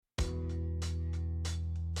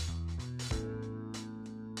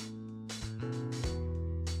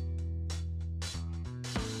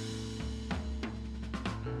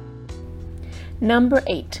Number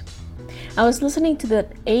 8. I was listening to the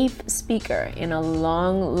 8th speaker in a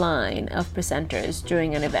long line of presenters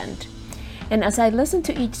during an event. And as I listened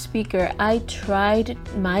to each speaker, I tried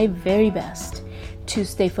my very best to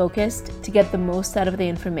stay focused, to get the most out of the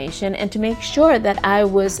information, and to make sure that I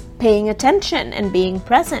was paying attention and being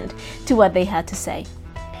present to what they had to say.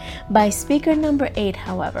 By speaker number 8,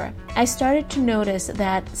 however, I started to notice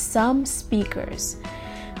that some speakers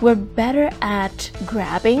were better at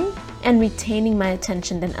grabbing and retaining my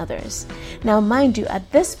attention than others. Now, mind you,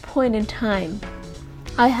 at this point in time,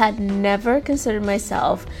 I had never considered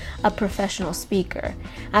myself a professional speaker.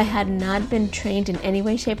 I had not been trained in any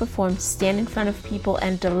way, shape, or form to stand in front of people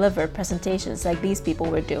and deliver presentations like these people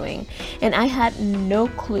were doing. And I had no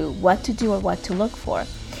clue what to do or what to look for.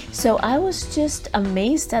 So I was just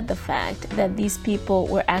amazed at the fact that these people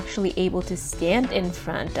were actually able to stand in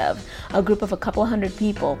front of a group of a couple hundred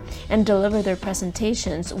people and deliver their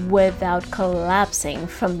presentations without collapsing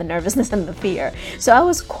from the nervousness and the fear. So I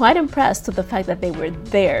was quite impressed with the fact that they were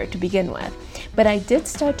there to begin with. But I did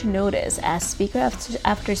start to notice as speaker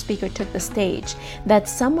after speaker took the stage that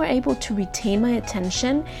some were able to retain my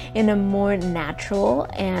attention in a more natural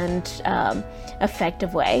and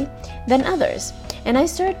effective way than others. And I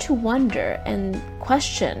started to wonder and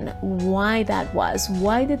question why that was.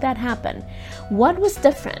 Why did that happen? What was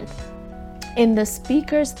different in the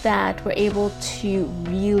speakers that were able to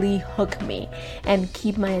really hook me and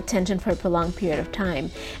keep my attention for a prolonged period of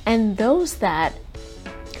time, and those that,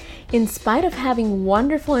 in spite of having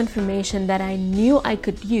wonderful information that I knew I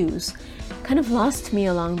could use, kind of lost me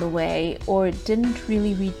along the way or didn't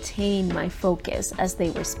really retain my focus as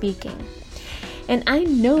they were speaking. And I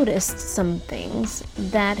noticed some things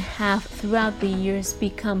that have throughout the years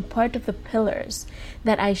become part of the pillars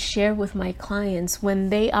that I share with my clients when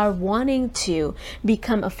they are wanting to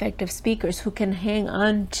become effective speakers who can hang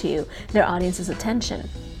on to their audience's attention.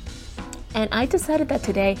 And I decided that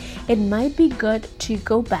today it might be good to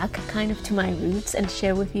go back kind of to my roots and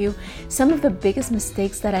share with you some of the biggest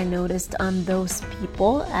mistakes that I noticed on those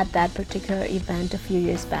people at that particular event a few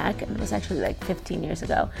years back. And it was actually like 15 years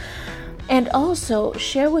ago. And also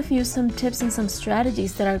share with you some tips and some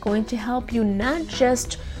strategies that are going to help you not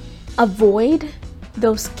just avoid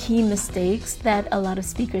those key mistakes that a lot of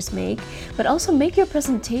speakers make, but also make your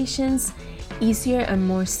presentations easier and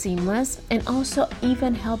more seamless, and also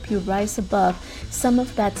even help you rise above some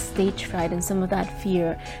of that stage fright and some of that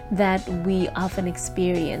fear that we often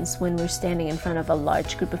experience when we're standing in front of a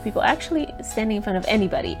large group of people, actually standing in front of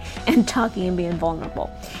anybody and talking and being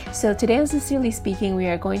vulnerable. So today on Sincerely Speaking, we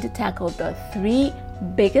are going to tackle the 3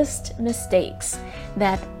 biggest mistakes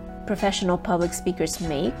that professional public speakers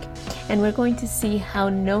make, and we're going to see how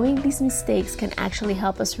knowing these mistakes can actually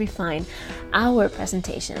help us refine our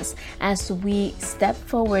presentations as we step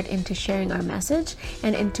forward into sharing our message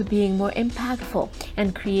and into being more impactful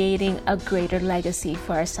and creating a greater legacy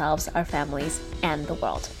for ourselves, our families, and the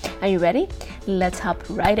world. Are you ready? Let's hop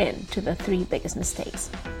right into the 3 biggest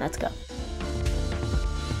mistakes. Let's go.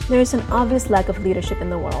 There is an obvious lack of leadership in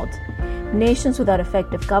the world. Nations without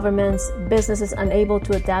effective governments, businesses unable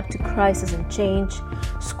to adapt to crisis and change,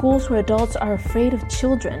 schools where adults are afraid of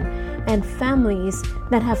children, and families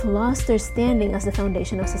that have lost their standing as the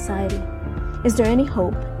foundation of society. Is there any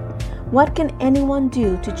hope? What can anyone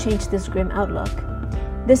do to change this grim outlook?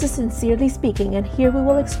 This is Sincerely Speaking, and here we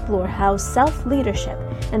will explore how self-leadership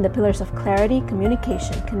and the pillars of clarity,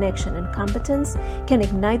 communication, connection, and competence can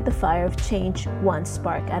ignite the fire of change one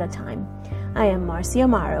spark at a time. I am Marcy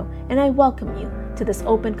Amaro, and I welcome you to this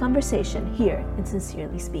open conversation here in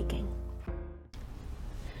Sincerely Speaking.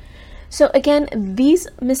 So again, these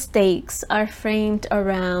mistakes are framed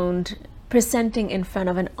around presenting in front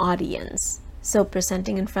of an audience. So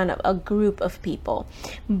presenting in front of a group of people.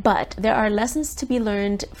 But there are lessons to be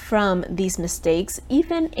learned from these mistakes,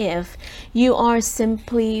 even if you are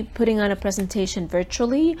simply putting on a presentation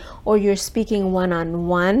virtually, or you're speaking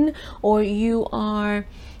one-on-one, or you are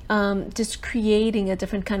just creating a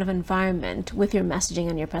different kind of environment with your messaging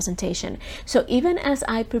and your presentation. So even as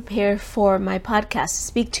I prepare for my podcast to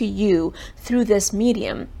speak to you through this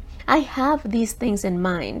medium, I have these things in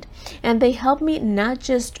mind, and they help me not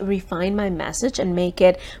just refine my message and make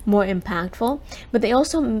it more impactful, but they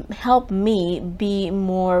also help me be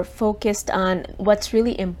more focused on what's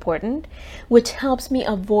really important, which helps me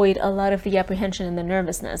avoid a lot of the apprehension and the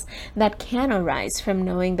nervousness that can arise from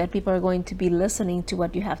knowing that people are going to be listening to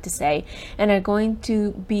what you have to say and are going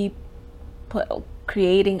to be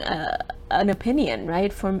creating an opinion,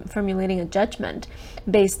 right? Formulating a judgment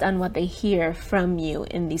based on what they hear from you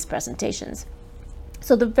in these presentations.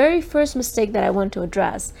 So the very first mistake that I want to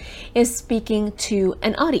address is speaking to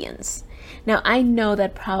an audience. Now, I know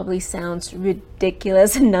that probably sounds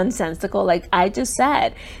ridiculous and nonsensical. Like I just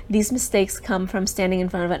said, these mistakes come from standing in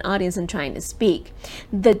front of an audience and trying to speak.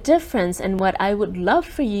 The difference, and what I would love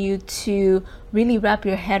for you to really wrap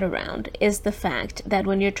your head around, is the fact that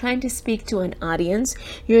when you're trying to speak to an audience,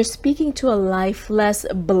 you're speaking to a lifeless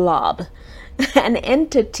blob. An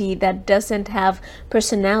entity that doesn't have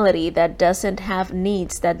personality, that doesn't have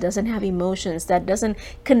needs, that doesn't have emotions, that doesn't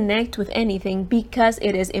connect with anything, because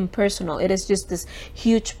it is impersonal. It is just this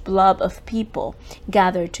huge blob of people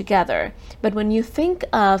gathered together. But when you think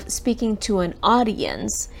of speaking to an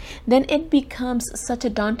audience, then it becomes such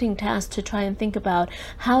a daunting task to try and think about,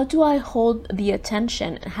 how do I hold the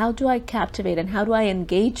attention? How do I captivate, and how do I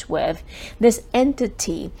engage with this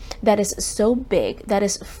entity that is so big, that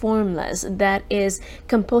is formless, that is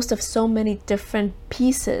composed of so many different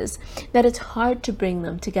pieces, that it's hard to bring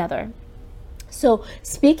them together? So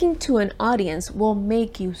speaking to an audience will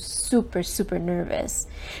make you super, super nervous,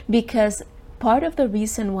 because part of the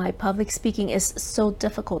reason why public speaking is so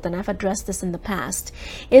difficult, and I've addressed this in the past,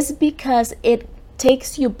 is because it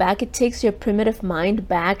takes you back, it takes your primitive mind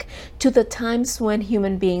back to the times when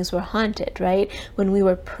human beings were hunted, right? When we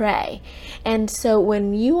were prey. And so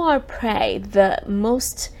when you are prey, the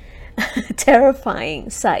most terrifying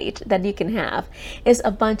sight that you can have is a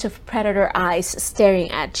bunch of predator eyes staring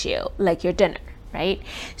at you like your dinner, right?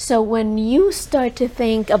 So when you start to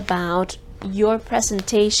think about your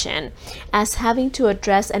presentation as having to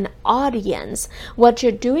address an audience, what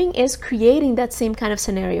you're doing is creating that same kind of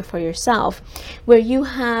scenario for yourself, where you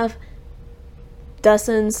have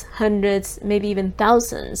dozens, hundreds, maybe even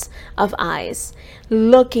thousands of eyes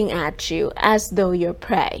looking at you as though you're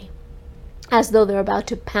prey, as though they're about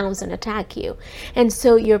to pounce and attack you. And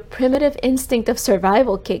so your primitive instinct of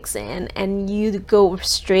survival kicks in, and you go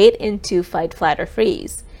straight into fight, flight, or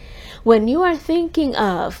freeze. When you are thinking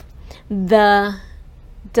of the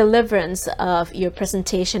deliverance of your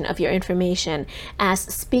presentation of your information as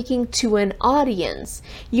speaking to an audience,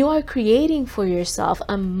 you are creating for yourself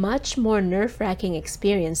a much more nerve-wracking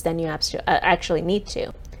experience than you actually need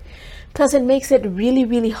to. Plus, it makes it really,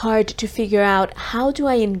 really hard to figure out, how do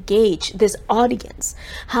I engage this audience?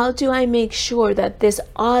 How do I make sure that this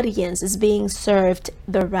audience is being served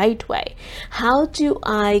the right way? How do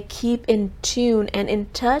I keep in tune and in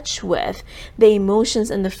touch with the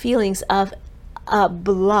emotions and the feelings of a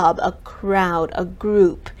blob, a crowd, a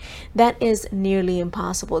group? That is nearly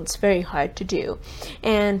impossible. It's very hard to do.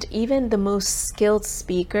 And even the most skilled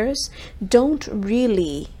speakers don't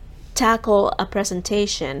really tackle a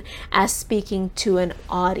presentation as speaking to an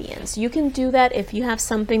audience. You can do that if you have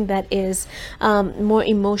something that is more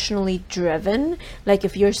emotionally driven. Like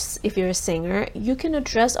if you're a singer, you can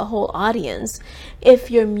address a whole audience if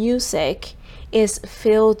your music is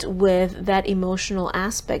filled with that emotional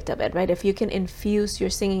aspect of it, right? If you can infuse your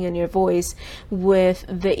singing and your voice with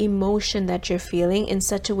the emotion that you're feeling in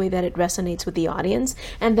such a way that it resonates with the audience,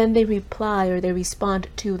 and then they reply or they respond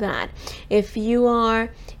to that. If you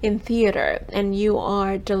are in theater and you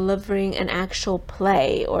are delivering an actual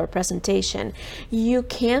play or a presentation, you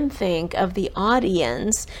can think of the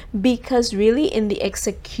audience, because really in the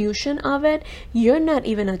execution of it, you're not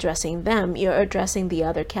even addressing them, you're addressing the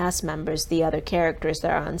other cast members, the other characters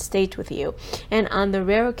that are on stage with you. And on the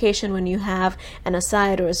rare occasion when you have an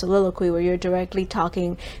aside or a soliloquy where you're directly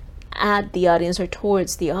talking at the audience or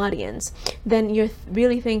towards the audience, then you're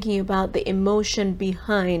really thinking about the emotion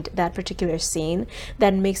behind that particular scene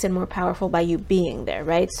that makes it more powerful by you being there,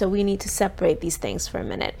 right? So we need to separate these things for a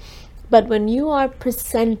minute. But when you are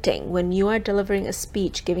presenting, when you are delivering a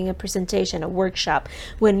speech, giving a presentation, a workshop,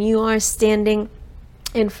 when you are standing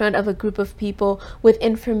in front of a group of people with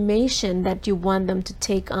information that you want them to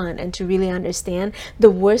take on and to really understand, the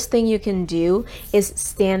worst thing you can do is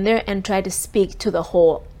stand there and try to speak to the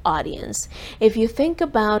whole audience. If you think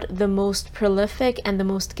about the most prolific and the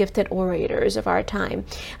most gifted orators of our time,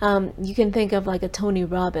 you can think of like a Tony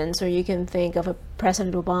Robbins, or you can think of a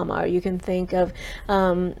President Obama, or you can think of, I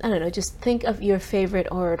don't know, just think of your favorite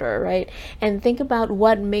orator, right? And think about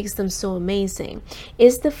what makes them so amazing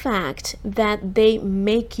is the fact that they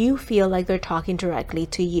make you feel like they're talking directly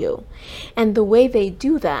to you. And the way they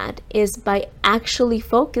do that is by actually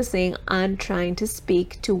focusing on trying to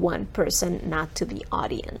speak to one person, not to the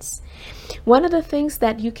audience. One of the things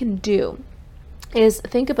that you can do is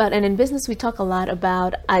think about, and in business we talk a lot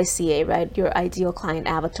about ICA, right? Your ideal client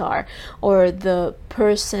avatar, or the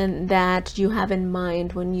person that you have in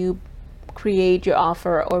mind when you create your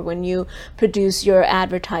offer, or when you produce your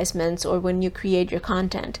advertisements, or when you create your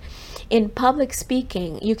content. In public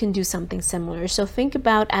speaking, you can do something similar. So think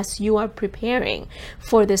about, as you are preparing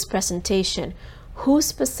for this presentation, Who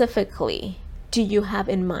specifically do you have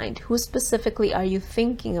in mind? Who specifically are you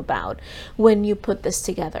thinking about when you put this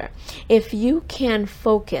together? If you can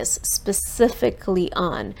focus specifically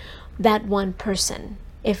on that one person,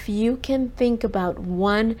 if you can think about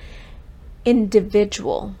one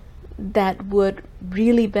individual that would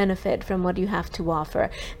really benefit from what you have to offer,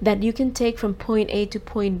 that you can take from point A to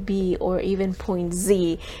point B or even point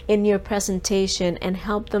Z in your presentation and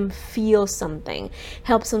help them feel something,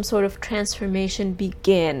 help some sort of transformation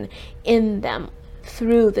begin in them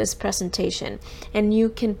through this presentation, and you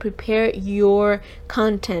can prepare your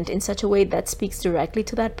content in such a way that speaks directly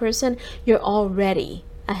to that person, you're already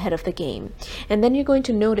ahead of the game. And then you're going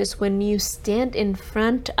to notice when you stand in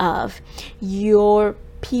front of your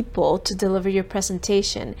people to deliver your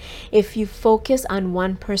presentation, if you focus on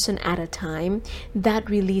one person at a time, that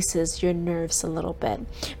releases your nerves a little bit,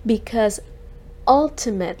 because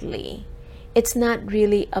ultimately it's not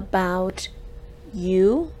really about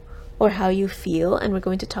you or how you feel, and we're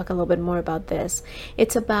going to talk a little bit more about this.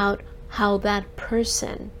 It's about how that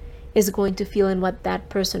person is going to feel and what that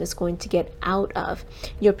person is going to get out of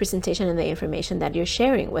your presentation and the information that you're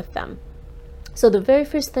sharing with them. So the very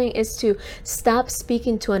first thing is to stop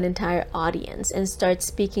speaking to an entire audience and start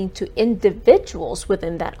speaking to individuals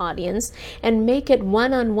within that audience, and make it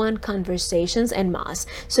one-on-one conversations en masse.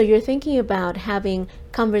 So you're thinking about having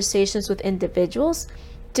conversations with individuals,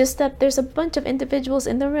 just that there's a bunch of individuals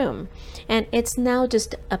in the room, and it's now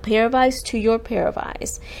just a pair of eyes to your pair of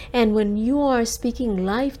eyes. And when you are speaking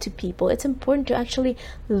live to people, it's important to actually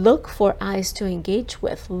look for eyes to engage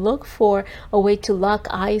with, look for a way to lock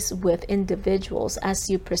eyes with individuals as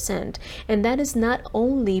you present. And that is not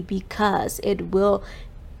only because it will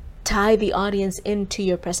tie the audience into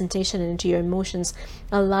your presentation and into your emotions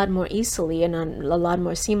a lot more easily and a lot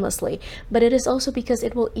more seamlessly, but it is also because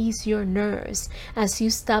it will ease your nerves as you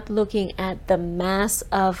stop looking at the mass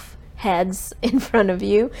of heads in front of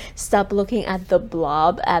you, stop looking at the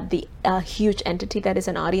blob, at the huge entity that is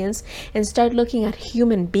an audience, and start looking at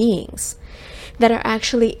human beings that are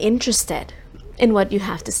actually interested in what you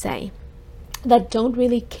have to say, that don't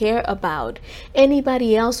really care about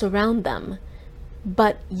anybody else around them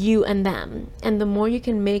but you and them. And the more you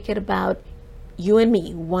can make it about you and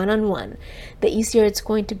me, one-on-one, the easier it's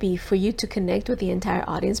going to be for you to connect with the entire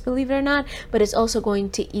audience, believe it or not, but it's also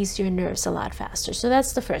going to ease your nerves a lot faster. So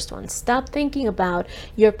that's the first one. Stop thinking about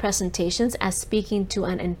your presentations as speaking to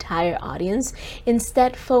an entire audience.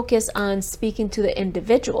 Instead, focus on speaking to the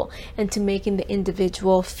individual and to making the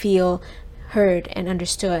individual feel heard and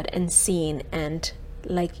understood and seen, and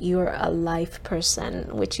like you're a live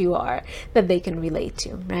person, which you are, that they can relate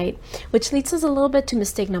to, right? Which leads us a little bit to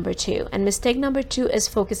mistake number 2. And mistake number 2 is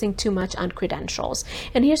focusing too much on credentials.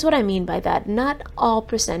 And here's what I mean by that. Not all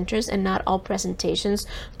presenters and not all presentations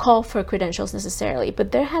call for credentials necessarily,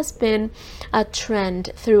 but there has been a trend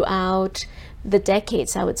throughout the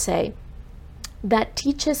decades, I would say, that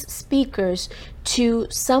teaches speakers to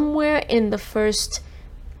somewhere in the first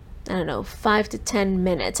 5 to 10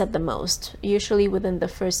 minutes at the most, usually within the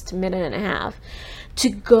first minute and a half, to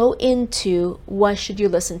go into why should you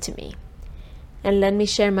listen to me, and let me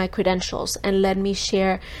share my credentials, and let me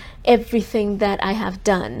share everything that I have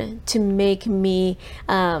done to make me,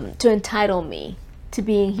 to entitle me to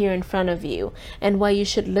being here in front of you, and why you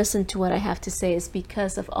should listen to what I have to say is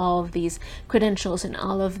because of all of these credentials and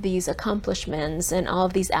all of these accomplishments and all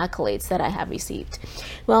of these accolades that I have received.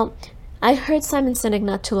 Well, I heard Simon Sinek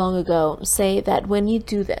not too long ago say that when you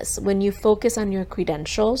do this, when you focus on your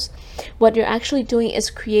credentials, what you're actually doing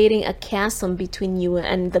is creating a chasm between you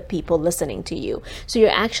and the people listening to you. So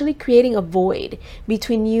you're actually creating a void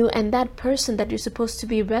between you and that person that you're supposed to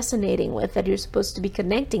be resonating with, that you're supposed to be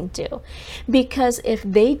connecting to. Because if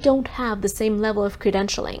they don't have the same level of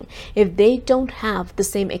credentialing, if they don't have the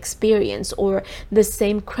same experience or the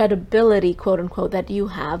same credibility, quote unquote, that you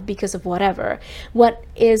have because of whatever, what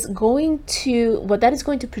that is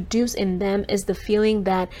going to produce in them is the feeling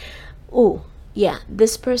that, oh yeah,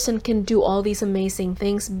 this person can do all these amazing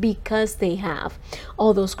things because they have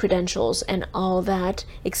all those credentials and all that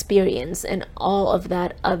experience and all of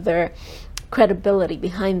that other credibility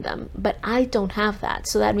behind them, but I don't have that,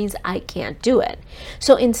 so that means I can't do it.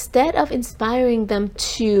 So instead of inspiring them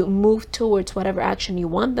to move towards whatever action you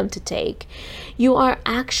want them to take, you are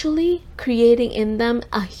actually creating in them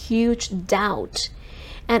a huge doubt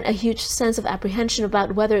and a huge sense of apprehension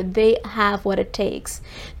about whether they have what it takes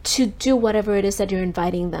to do whatever it is that you're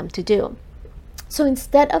inviting them to do. So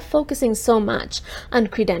instead of focusing so much on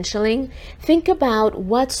credentialing, think about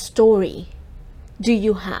what story do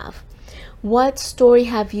you have? What story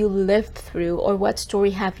have you lived through, or what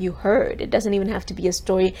story have you heard? It doesn't even have to be a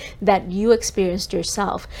story that you experienced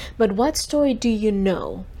yourself, but what story do you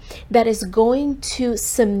know that is going to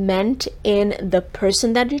cement in the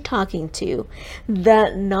person that you're talking to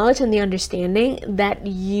the knowledge and the understanding that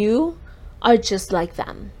you are just like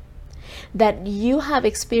them, that you have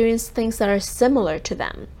experienced things that are similar to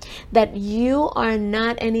them, that you are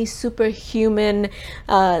not any superhuman,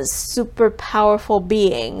 super powerful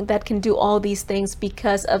being that can do all these things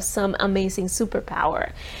because of some amazing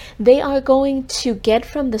superpower. They are going to get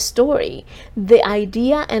from the story the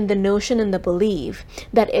idea and the notion and the belief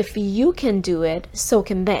that if you can do it, so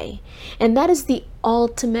can they. And that is the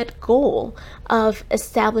ultimate goal of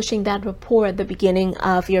establishing that rapport at the beginning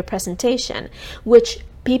of your presentation, which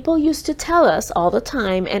people used to tell us all the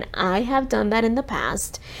time, and I have done that in the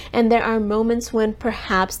past, and there are moments when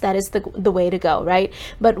perhaps that is the way to go, right?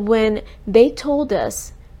 But when they told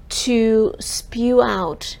us to spew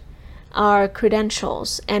out our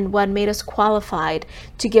credentials and what made us qualified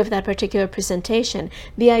to give that particular presentation,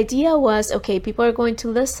 the idea was, okay, people are going to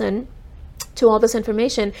listen to all this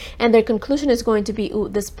information, and their conclusion is going to be, ooh,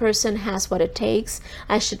 this person has what it takes.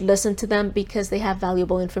 I should listen to them because they have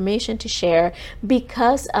valuable information to share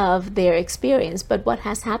because of their experience. But what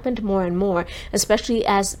has happened more and more, especially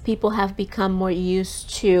as people have become more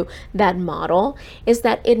used to that model, is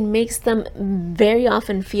that it makes them very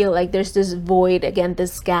often feel like there's this void, again,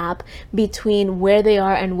 this gap between where they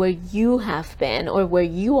are and where you have been or where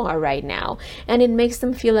you are right now. And it makes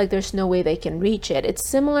them feel like there's no way they can reach it. It's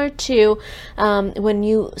similar to when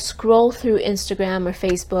you scroll through Instagram or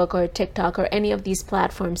Facebook or TikTok or any of these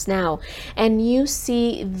platforms now, and you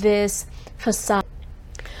see this facade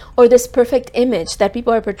or this perfect image that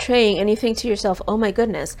people are portraying, and you think to yourself, oh my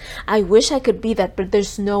goodness, I wish I could be that, but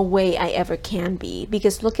there's no way I ever can be,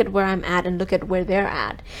 because look at where I'm at and look at where they're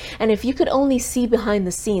at. And if you could only see behind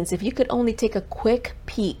the scenes, if you could only take a quick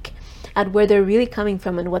peek at where they're really coming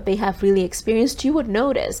from and what they have really experienced, you would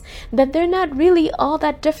notice that they're not really all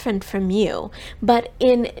that different from you. But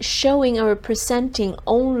in showing or presenting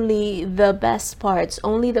only the best parts,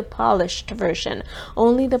 only the polished version,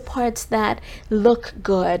 only the parts that look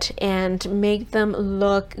good and make them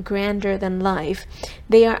look grander than life,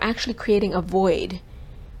 they are actually creating a void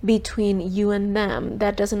between you and them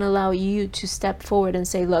that doesn't allow you to step forward and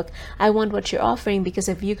say, look, I want what you're offering, because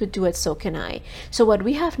if you could do it, so can I. So what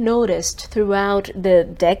we have noticed throughout the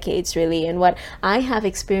decades, really, and what I have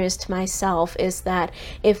experienced myself, is that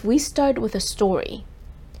if we start with a story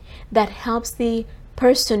that helps the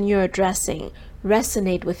person you're addressing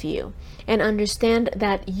resonate with you and understand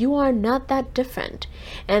that you are not that different,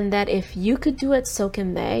 and that if you could do it, so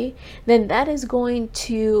can they, then that is going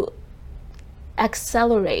to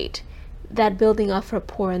accelerate that building of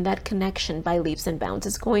rapport and that connection by leaps and bounds.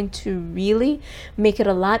 It's going to really make it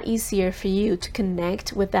a lot easier for you to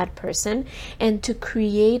connect with that person and to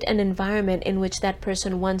create an environment in which that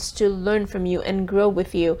person wants to learn from you and grow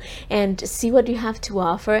with you and see what you have to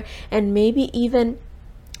offer, and maybe even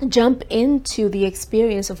jump into the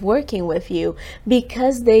experience of working with you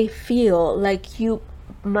because they feel like you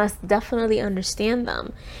must definitely understand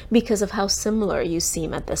them because of how similar you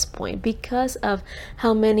seem at this point, because of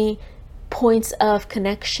how many points of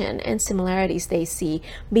connection and similarities they see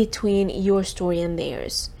between your story and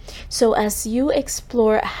theirs. So as you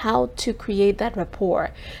explore how to create that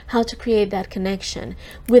rapport, how to create that connection,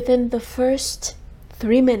 within the first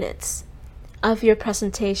 3 minutes of your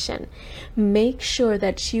presentation, make sure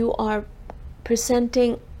that you are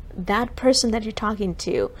presenting that person that you're talking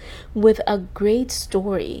to with a great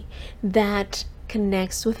story that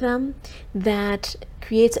connects with them, that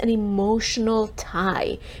creates an emotional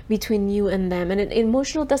tie between you and them. And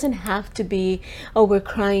emotional doesn't have to be, oh, we're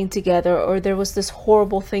crying together, or there was this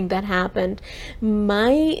horrible thing that happened.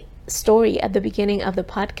 My story at the beginning of the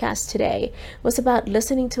podcast today was about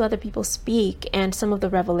listening to other people speak and some of the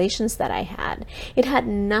revelations that I had. It had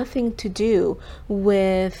nothing to do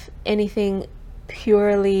with anything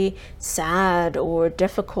purely sad or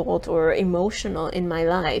difficult or emotional in my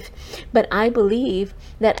life. But I believe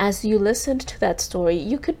that as you listened to that story,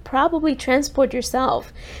 you could probably transport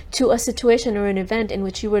yourself to a situation or an event in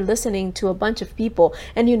which you were listening to a bunch of people,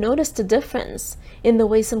 and you noticed a difference in the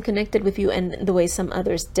way some connected with you and the way some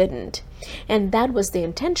others didn't. And that was the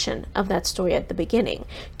intention of that story at the beginning,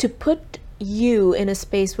 to put you in a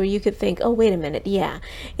space where you could think, oh, wait a minute, yeah.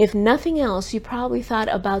 If nothing else, you probably thought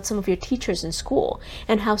about some of your teachers in school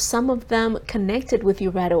and how some of them connected with you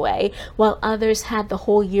right away, while others had the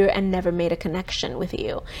whole year and never made a connection with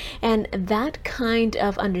you. And that kind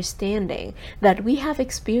of understanding that we have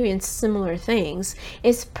experienced similar things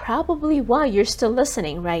is probably why you're still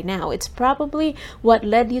listening right now. It's probably what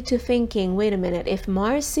led you to thinking, wait a minute, if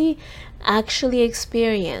Marcy actually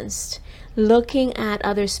experienced looking at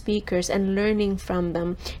other speakers and learning from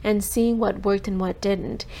them and seeing what worked and what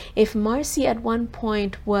didn't. If Marcy at one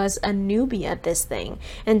point was a newbie at this thing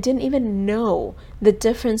and didn't even know the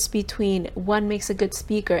difference between what makes a good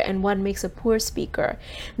speaker and what makes a poor speaker,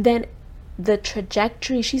 then the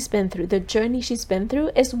trajectory she's been through, the journey she's been through,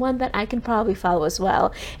 is one that I can probably follow as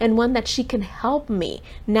well, and one that she can help me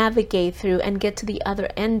navigate through and get to the other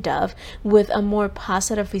end of with a more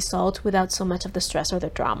positive result without so much of the stress or the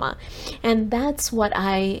drama. And that's what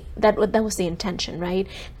that was the intention, right?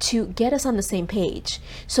 To get us on the same page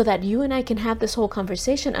so that you and I can have this whole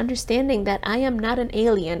conversation, understanding that I am not an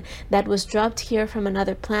alien that was dropped here from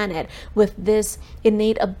another planet with this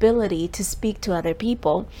innate ability to speak to other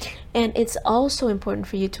people. And it's also important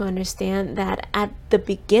for you to understand that at the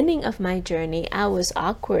beginning of my journey, I was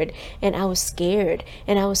awkward and I was scared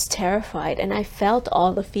and I was terrified and I felt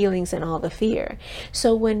all the feelings and all the fear.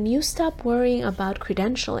 So when you stop worrying about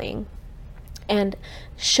credentialing and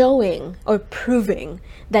showing or proving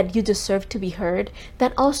that you deserve to be heard,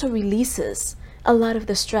 that also releases a lot of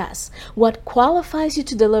the stress. What qualifies you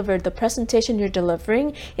to deliver the presentation you're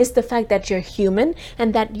delivering is the fact that you're human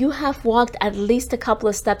and that you have walked at least a couple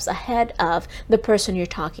of steps ahead of the person you're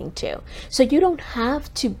talking to. So you don't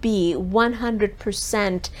have to be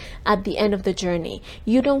 100% at the end of the journey.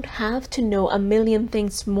 You don't have to know a million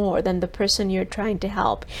things more than the person you're trying to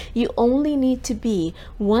help. You only need to be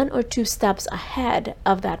 1 or 2 steps ahead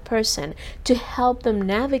of that person to help them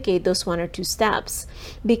navigate those 1 or 2 steps.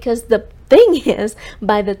 Because the thing is,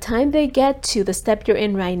 by the time they get to the step you're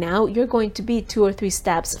in right now, you're going to be 2 or 3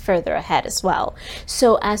 steps further ahead as well.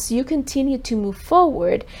 So as you continue to move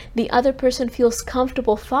forward, the other person feels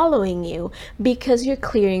comfortable following you because you're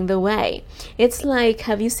clearing the way. It's like,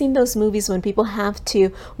 have you seen those movies when people have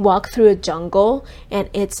to walk through a jungle and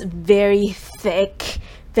it's very thick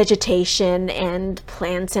vegetation and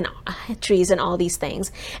plants and trees and all these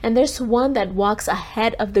things, and there's one that walks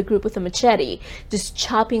ahead of the group with a machete, just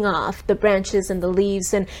chopping off the branches and the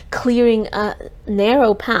leaves and clearing a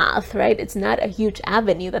narrow path, right? It's not a huge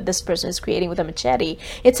avenue that this person is creating with a machete.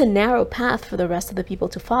 It's a narrow path for the rest of the people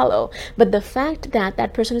to follow. But the fact that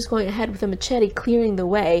that person is going ahead with a machete clearing the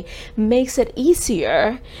way makes it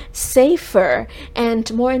easier, safer, and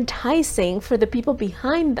more enticing for the people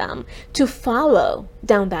behind them to follow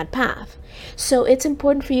down that path. So it's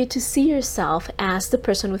important for you to see yourself as the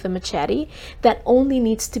person with a machete that only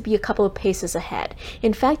needs to be a couple of paces ahead.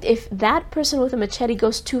 In fact, if that person with a machete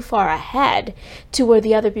goes too far ahead to where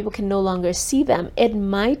the other people can no longer see them, it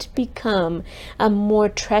might become a more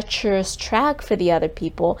treacherous track for the other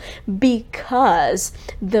people because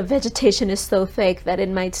the vegetation is so thick that it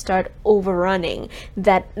might start overrunning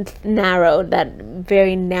that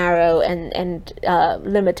very narrow and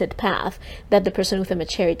limited path that the person with a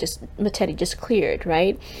machete just cleared,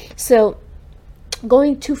 right? So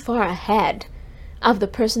going too far ahead of the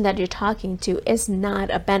person that you're talking to is not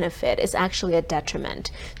a benefit. It's actually a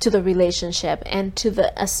detriment to the relationship and to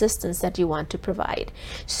the assistance that you want to provide.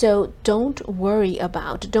 So don't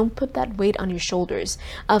put that weight on your shoulders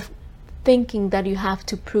of thinking that you have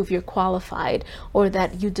to prove you're qualified or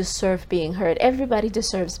that you deserve being heard. Everybody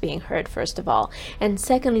deserves being heard, first of all. And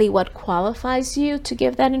secondly, what qualifies you to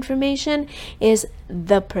give that information is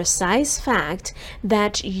the precise fact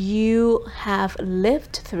that you have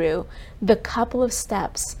lived through the couple of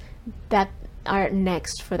steps that are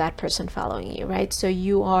next for that person following you, right? So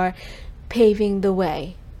you are paving the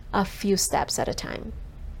way a few steps at a time.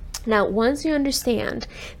 Now, once you understand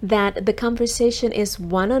that the conversation is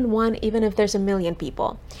one-on-one, even if there's a million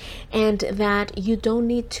people, and that you don't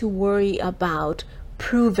need to worry about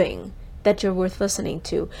proving that you're worth listening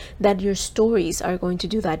to, that your stories are going to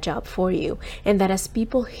do that job for you, and that as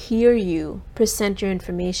people hear you present your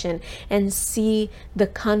information and see the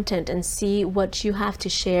content and see what you have to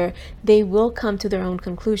share, they will come to their own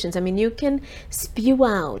conclusions. I mean, you can spew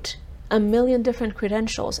out a million different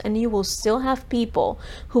credentials, and you will still have people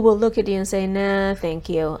who will look at you and say, nah, thank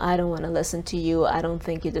you, I don't want to listen to you, I don't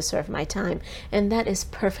think you deserve my time. And that is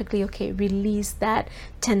perfectly okay. Release that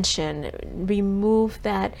tension, remove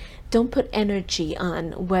that. Don't put energy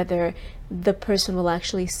on whether the person will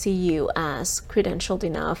actually see you as credentialed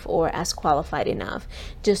enough or as qualified enough.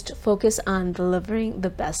 Just focus on delivering the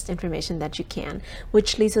best information that you can,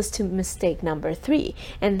 which leads us to mistake number 3,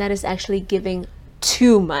 and that is actually giving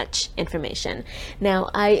too much information.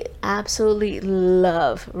 Now, I absolutely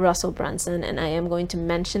love Russell Brunson, and I am going to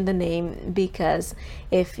mention the name because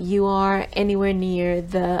if you are anywhere near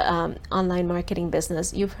the online marketing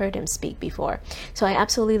business, you've heard him speak before. So I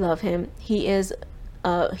absolutely love him. He is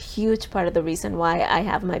a huge part of the reason why I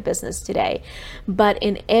have my business today. But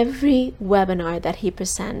in every webinar that he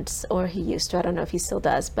presents, or he used to, I don't know if he still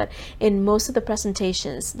does, but in most of the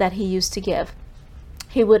presentations that he used to give,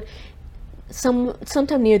 he would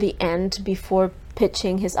sometime near the end, before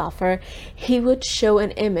pitching his offer, he would show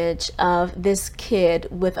an image of this kid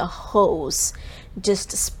with a hose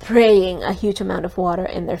just spraying a huge amount of water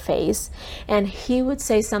in their face, and he would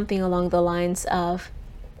say something along the lines of,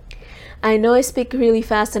 I know I speak really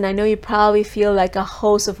fast, and I know you probably feel like a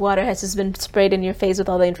hose of water has just been sprayed in your face with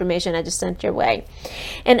all the information I just sent your way.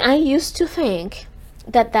 And I used to think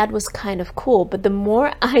that that was kind of cool, but the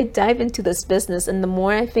more I dive into this business and the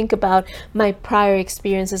more I think about my prior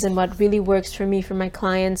experiences and what really works for me, for my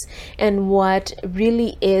clients, and what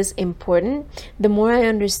really is important, the more I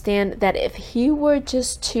understand that if he were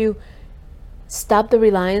just to stop the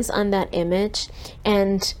reliance on that image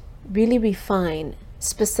and really refine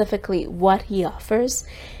specifically what he offers,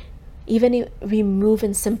 even remove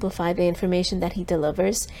and simplify the information that he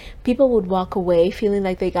delivers, people would walk away feeling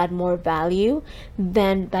like they got more value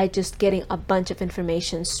than by just getting a bunch of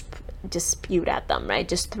information just spewed at them, right?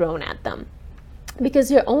 Just thrown at them.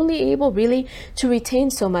 Because you're only able really to retain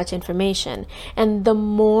so much information. And the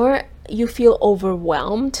more you feel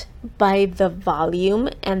overwhelmed by the volume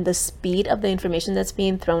and the speed of the information that's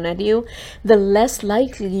being thrown at you, the less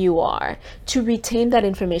likely you are to retain that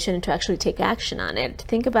information and to actually take action on it.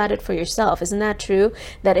 Think about it for yourself. Isn't that true?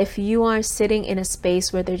 That if you are sitting in a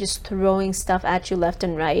space where they're just throwing stuff at you left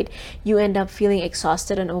and right, you end up feeling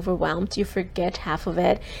exhausted and overwhelmed. You forget half of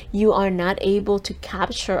it. You are not able to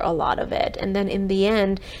capture a lot of it. And then in the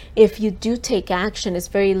end, if you do take action, it's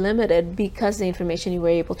very limited because the information you were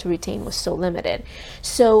able to retain was so limited.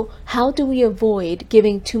 So how do we avoid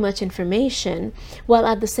giving too much information while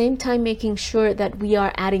at the same time making sure that we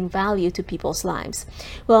are adding value to people's lives?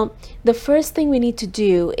 Well, the first thing we need to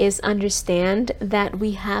do is understand that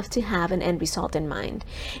we have to have an end result in mind.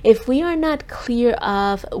 If we are not clear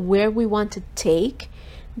of where we want to take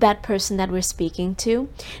that person that we're speaking to,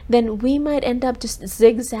 then we might end up just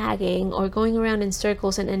zigzagging or going around in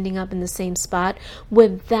circles and ending up in the same spot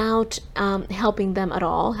without helping them at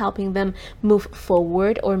all, helping them move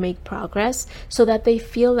forward or make progress, so that they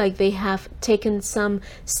feel like they have taken some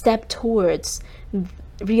step towards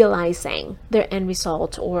realizing their end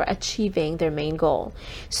result or achieving their main goal.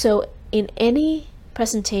 So in any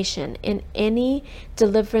presentation, in any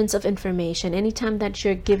deliverance of information, anytime that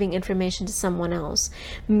you're giving information to someone else,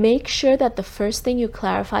 make sure that the first thing you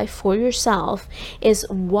clarify for yourself is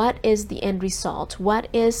what is the end result, what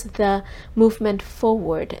is the movement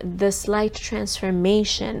forward, the slight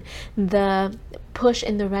transformation, the push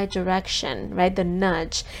in the right direction, right? The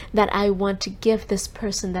nudge that I want to give this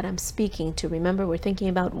person that I'm speaking to. Remember, we're thinking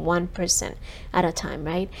about one person at a time,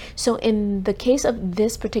 right? So in the case of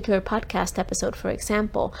this particular podcast episode, for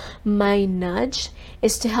example, my nudge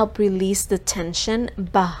is to help release the tension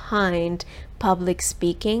behind public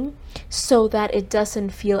speaking so that it doesn't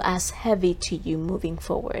feel as heavy to you moving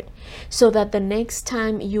forward. So that the next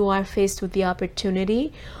time you are faced with the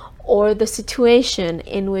opportunity or the situation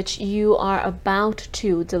in which you are about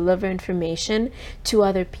to deliver information to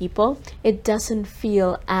other people, it doesn't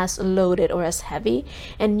feel as loaded or as heavy,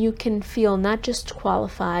 and you can feel not just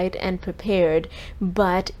qualified and prepared,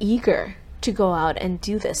 but eager to go out and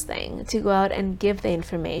do this thing, to go out and give the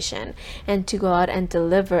information, and to go out and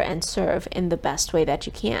deliver and serve in the best way that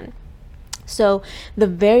you can. So the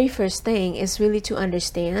very first thing is really to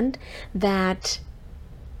understand that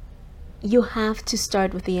you have to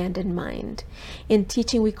start with the end in mind. In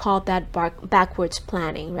teaching, we call that backwards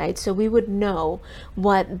planning, right? So we would know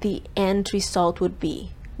what the end result would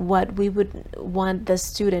be, what we would want the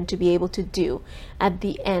student to be able to do at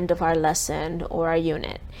the end of our lesson or our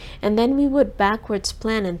unit. And then we would backwards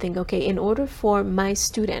plan and think, okay, in order for my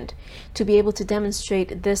student to be able to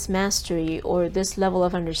demonstrate this mastery or this level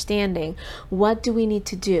of understanding, what do we need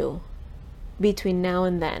to do? between now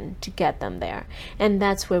and then to get them there. And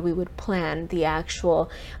that's where we would plan the actual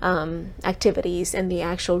activities and the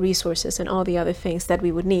actual resources and all the other things that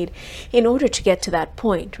we would need in order to get to that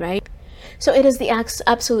point, right? So it is the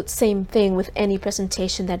absolute same thing with any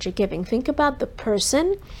presentation that you're giving. Think about the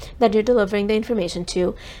person that you're delivering the information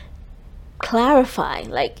to. Clarify,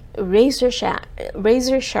 like razor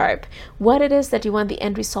sharp, what it is that you want the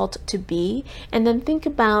end result to be, and then think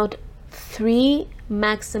about 3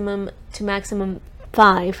 maximum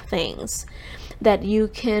 5 things that you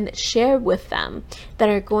can share with them that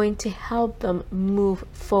are going to help them move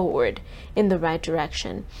forward in the right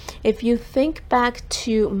direction. If you think back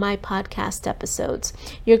to my podcast episodes,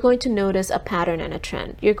 you're going to notice a pattern and a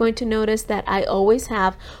trend. You're going to notice that I always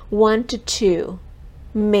have 1 to 2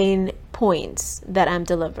 main points that I'm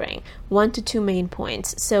delivering. 1 to 2 main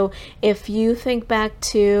points. So if you think back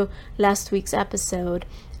to last week's episode,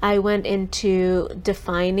 I went into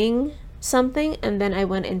defining something and then I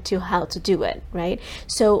went into how to do it, right?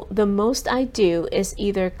 So the most I do is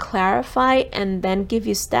either clarify and then give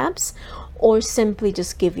you steps, or simply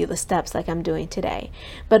just give you the steps like I'm doing today.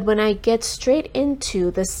 But when I get straight into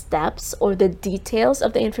the steps or the details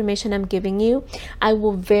of the information I'm giving you, I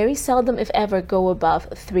will very seldom, if ever, go above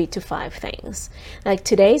 3 to 5 things. Like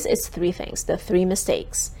today's is 3 things, the 3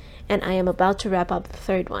 mistakes. And I am about to wrap up the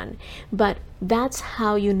 3rd one. But that's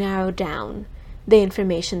how you narrow down the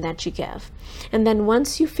information that you give. And then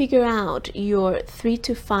once you figure out your 3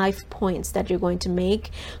 to 5 points that you're going to make,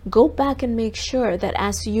 go back and make sure that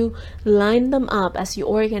as you line them up, as you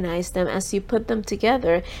organize them, as you put them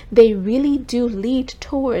together, they really do lead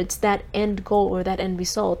towards that end goal or that end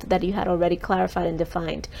result that you had already clarified and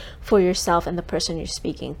defined for yourself and the person you're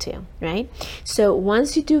speaking to, right? So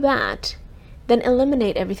once you do that, then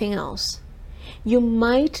eliminate everything else. You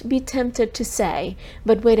might be tempted to say,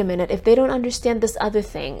 but wait a minute, if they don't understand this other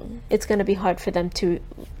thing, it's going to be hard for them to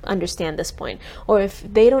understand this point. Or if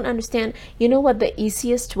they don't understand, you know what the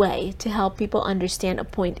easiest way to help people understand a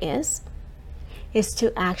point is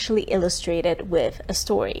to actually illustrate it with a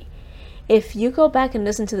story. If you go back and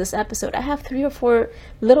listen to this episode, I have 3 or 4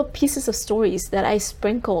 little pieces of stories that I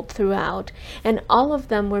sprinkled throughout, and all of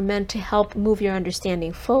them were meant to help move your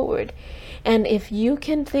understanding forward. And if you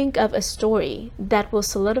can think of a story that will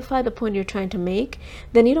solidify the point you're trying to make,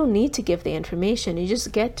 then you don't need to give the information. You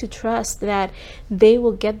just get to trust that they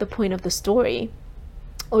will get the point of the story.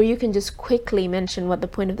 Or you can just quickly mention what the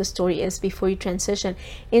point of the story is before you transition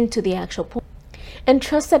into the actual point. And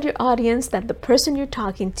trust that your audience, that the person you're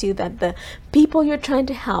talking to, that the people you're trying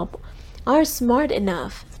to help are smart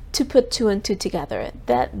enough to put 2 and 2 together,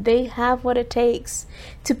 that they have what it takes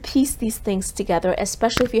to piece these things together,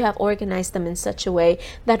 especially if you have organized them in such a way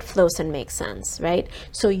that flows and makes sense, right?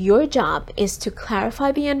 So your job is to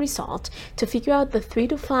clarify the end result, to figure out the 3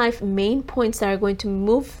 to 5 main points that are going to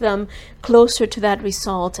move them closer to that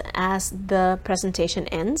result as the presentation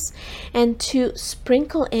ends, and to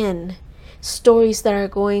sprinkle in stories that are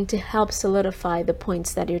going to help solidify the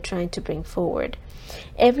points that you're trying to bring forward.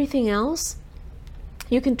 Everything else,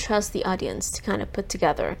 you can trust the audience to kind of put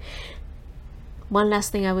together. One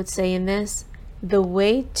last thing I would say in this, the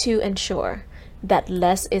way to ensure that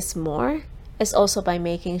less is more is also by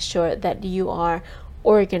making sure that you are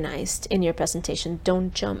organized in your presentation.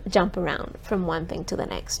 Don't jump around from one thing to the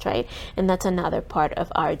next, right? And that's another part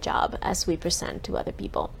of our job as we present to other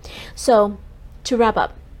people. So to wrap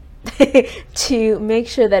up, to make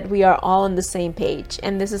sure that we are all on the same page,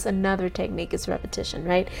 and this is another technique, is repetition,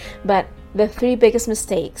 right? But the 3 biggest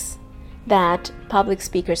mistakes that public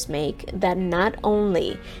speakers make that not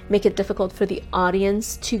only make it difficult for the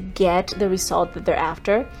audience to get the result that they're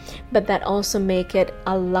after, but that also make it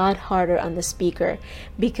a lot harder on the speaker,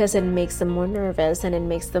 because it makes them more nervous and it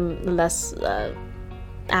makes them less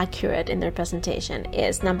accurate in their presentation,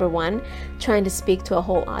 is number 1, trying to speak to a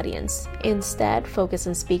whole audience. Instead, focus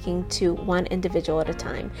on speaking to one individual at a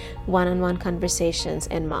time, one-on-one conversations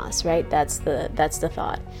en masse, right? That's the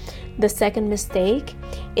thought. The second mistake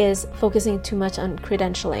is focusing too much on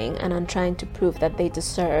credentialing and on trying to prove that they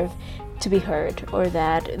deserve to be heard, or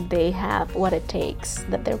that they have what it takes,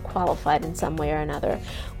 that they're qualified in some way or another.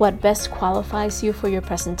 What best qualifies you for your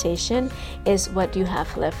presentation is what you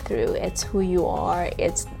have lived through. It's who you are.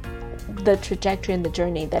 It's the trajectory and the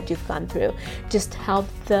journey that you've gone through. Just help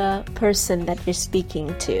the person that you're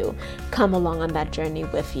speaking to come along on that journey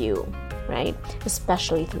with you, right?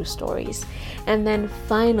 Especially through stories. And then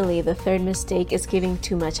finally, the third mistake is giving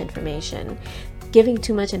too much information. giving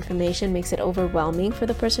too much information makes it overwhelming for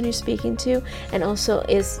the person you're speaking to, and also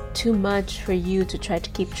is too much for you to try to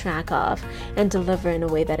keep track of and deliver in a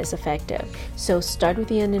way that is effective. So start with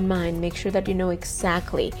the end in mind. Make sure that you know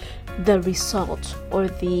exactly the result or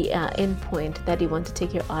the endpoint that you want to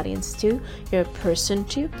take your audience to, your person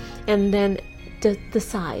to, and then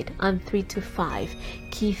decide on 3 to 5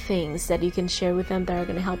 key things that you can share with them that are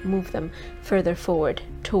going to help move them further forward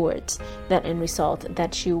towards that end result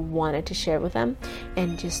that you wanted to share with them,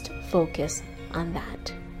 and just focus on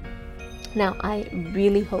that. Now, I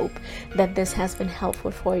really hope that this has been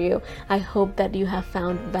helpful for you. I hope that you have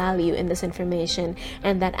found value in this information,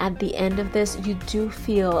 and that at the end of this, you do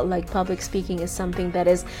feel like public speaking is something that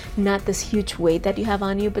is not this huge weight that you have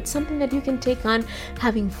on you, but something that you can take on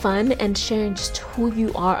having fun and sharing just who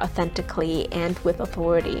you are authentically and with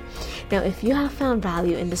authority. Now, if you have found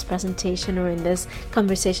value in this presentation or in this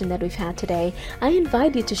conversation that we've had today, I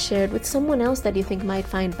invite you to share it with someone else that you think might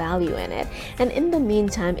find value in it. And in the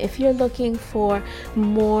meantime, if you're looking for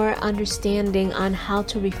more understanding on how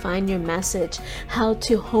to refine your message, how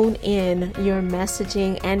to hone in your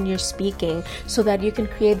messaging and your speaking so that you can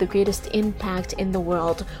create the greatest impact in the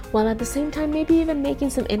world, while at the same time maybe even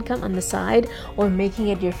making some income on the side, or making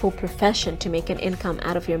it your full profession to make an income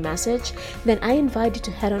out of your message, then I invite you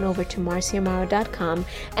to head on over to marciamorrow.com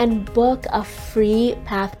and book a free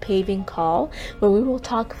path paving call where we will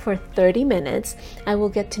talk for 30 minutes. I will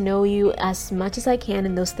get to know you as much as I can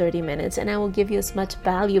in those 30 minutes, and I will give you as much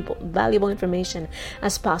valuable information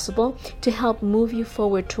as possible to help move you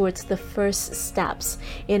forward towards the first steps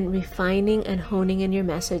in refining and honing in your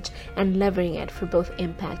message and leveraging it for both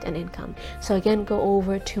impact and income. So again, go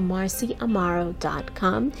over to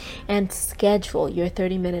marciamorrow.com and schedule your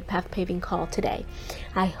 30-minute path paving call today.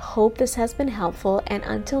 I hope this has been helpful, and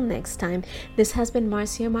until next time, this has been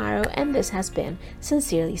Marcia Amaro, and this has been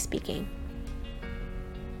Sincerely Speaking.